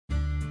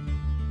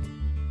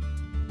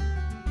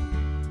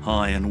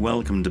Hi and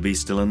welcome to Be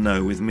Still and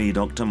Know with me,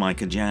 Dr.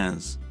 Micah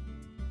Jazz.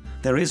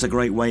 There is a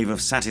great wave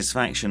of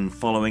satisfaction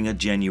following a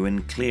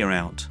genuine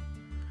clear-out.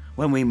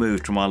 When we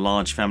moved from our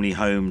large family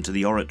home to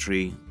the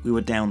oratory, we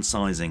were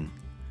downsizing.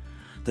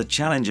 The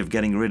challenge of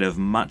getting rid of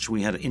much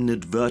we had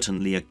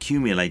inadvertently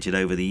accumulated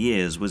over the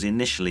years was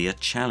initially a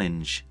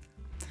challenge.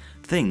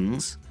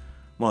 Things,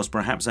 whilst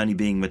perhaps only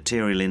being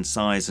material in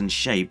size and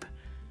shape,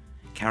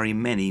 carry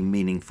many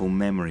meaningful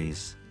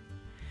memories.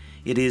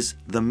 It is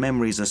the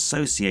memories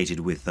associated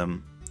with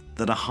them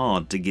that are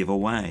hard to give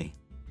away.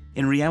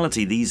 In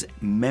reality, these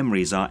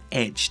memories are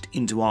etched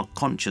into our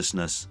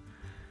consciousness,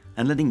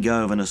 and letting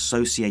go of an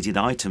associated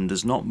item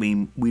does not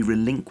mean we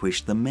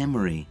relinquish the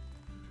memory.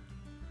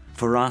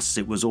 For us,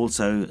 it was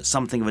also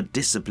something of a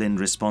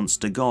disciplined response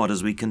to God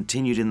as we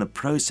continued in the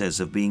process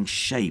of being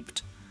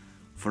shaped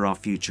for our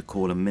future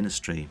call and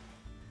ministry.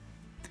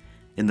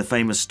 In the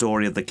famous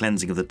story of the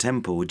cleansing of the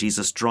temple,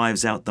 Jesus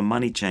drives out the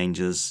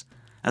moneychangers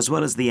as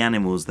well as the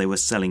animals they were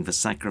selling for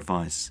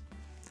sacrifice.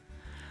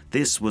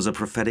 This was a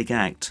prophetic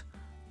act,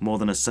 more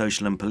than a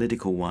social and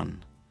political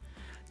one.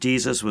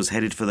 Jesus was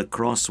headed for the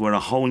cross where a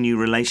whole new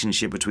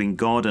relationship between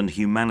God and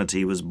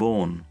humanity was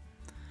born.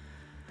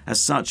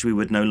 As such, we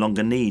would no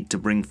longer need to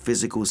bring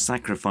physical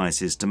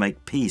sacrifices to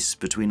make peace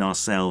between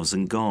ourselves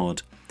and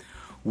God.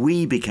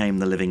 We became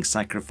the living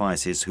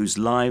sacrifices whose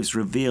lives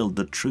revealed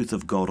the truth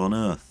of God on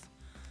earth.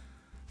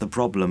 The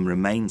problem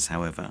remains,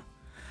 however,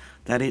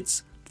 that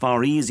it's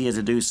far easier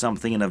to do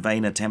something in a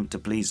vain attempt to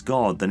please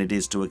God than it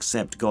is to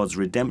accept God's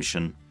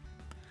redemption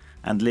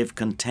and live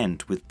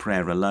content with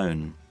prayer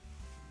alone.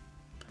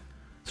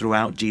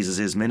 Throughout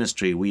Jesus'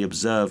 ministry, we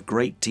observe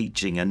great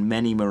teaching and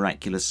many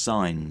miraculous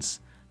signs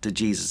to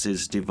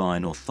Jesus'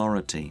 divine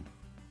authority.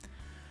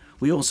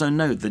 We also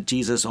note that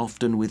Jesus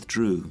often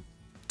withdrew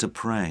to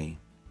pray.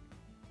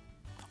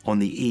 On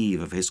the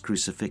eve of his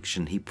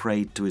crucifixion, he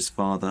prayed to his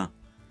Father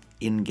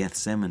in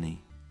Gethsemane.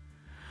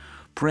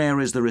 Prayer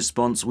is the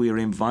response we are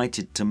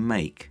invited to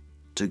make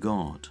to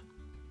God.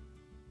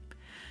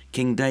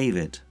 King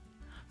David,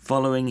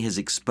 following his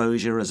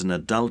exposure as an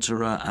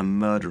adulterer and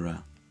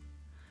murderer,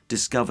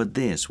 discovered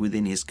this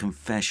within his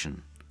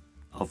confession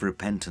of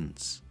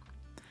repentance.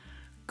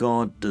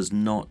 God does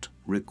not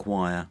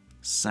require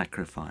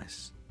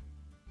sacrifice.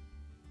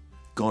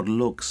 God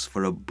looks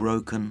for a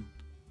broken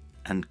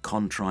and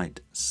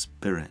contrite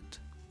spirit.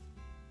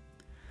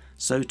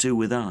 So too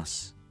with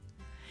us.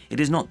 It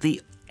is not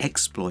the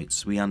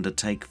exploits we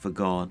undertake for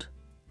God,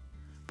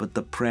 but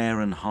the prayer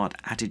and heart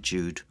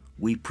attitude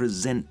we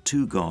present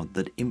to God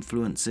that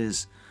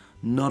influences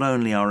not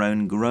only our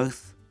own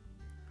growth,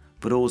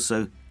 but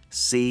also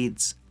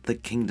seeds the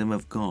kingdom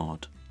of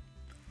God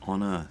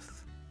on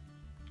earth.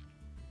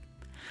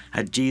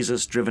 Had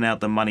Jesus driven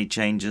out the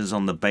moneychangers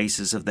on the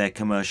basis of their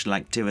commercial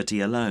activity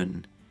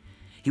alone,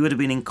 he would have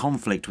been in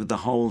conflict with the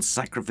whole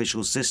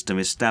sacrificial system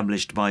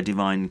established by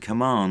divine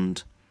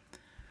command.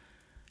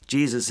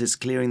 Jesus is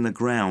clearing the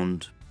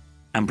ground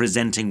and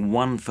presenting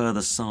one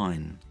further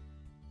sign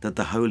that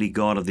the holy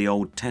God of the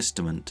Old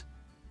Testament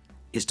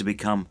is to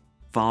become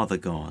Father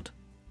God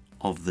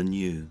of the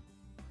New.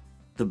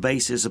 The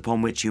basis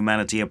upon which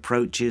humanity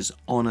approaches,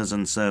 honors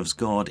and serves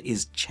God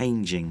is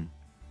changing.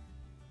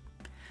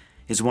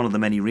 It's one of the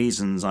many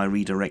reasons I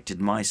redirected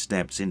my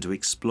steps into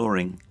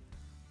exploring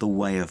the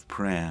way of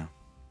prayer.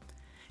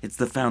 It's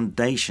the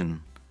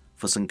foundation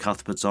for St.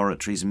 Cuthbert's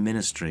Oratory's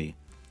ministry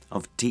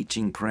of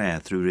teaching prayer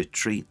through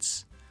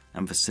retreats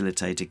and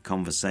facilitated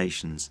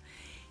conversations.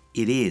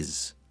 It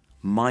is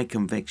my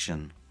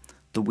conviction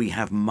that we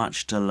have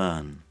much to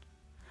learn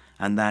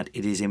and that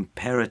it is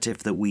imperative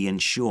that we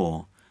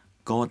ensure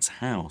God's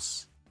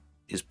house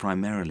is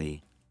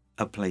primarily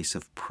a place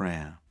of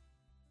prayer.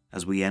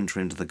 As we enter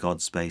into the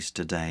God space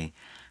today,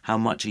 how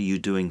much are you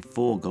doing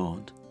for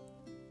God?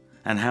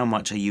 And how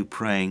much are you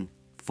praying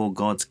for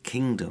God's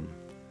kingdom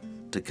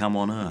to come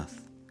on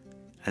earth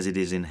as it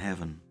is in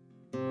heaven?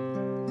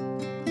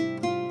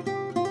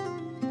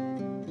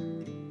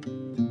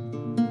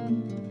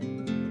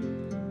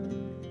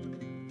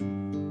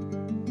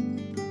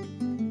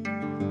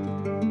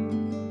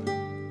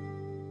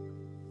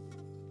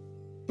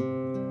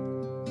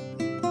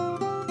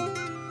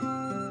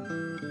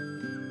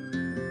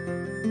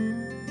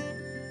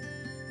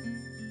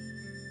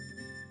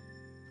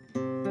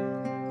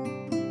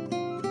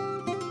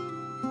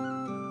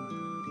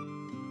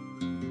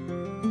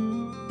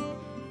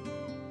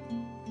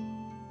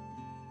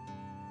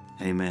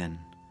 Amen.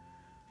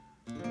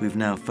 We've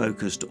now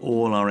focused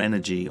all our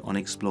energy on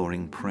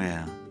exploring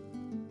prayer.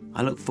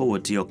 I look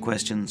forward to your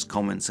questions,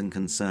 comments and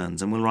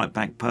concerns, and will write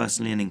back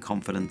personally and in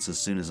confidence as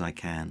soon as I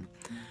can.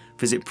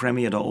 Visit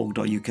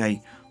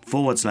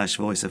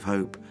premier.org.uk/Voice of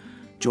Hope.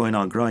 Join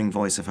our growing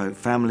Voice of Hope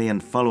family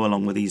and follow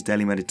along with these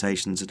daily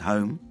meditations at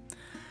home.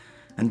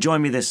 And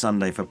join me this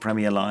Sunday for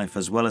Premier Life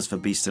as well as for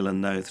Be Still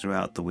and Know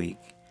throughout the week.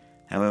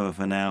 However,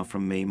 for now,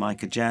 from me,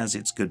 Micah Jazz,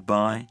 it's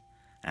goodbye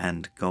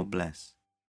and God bless.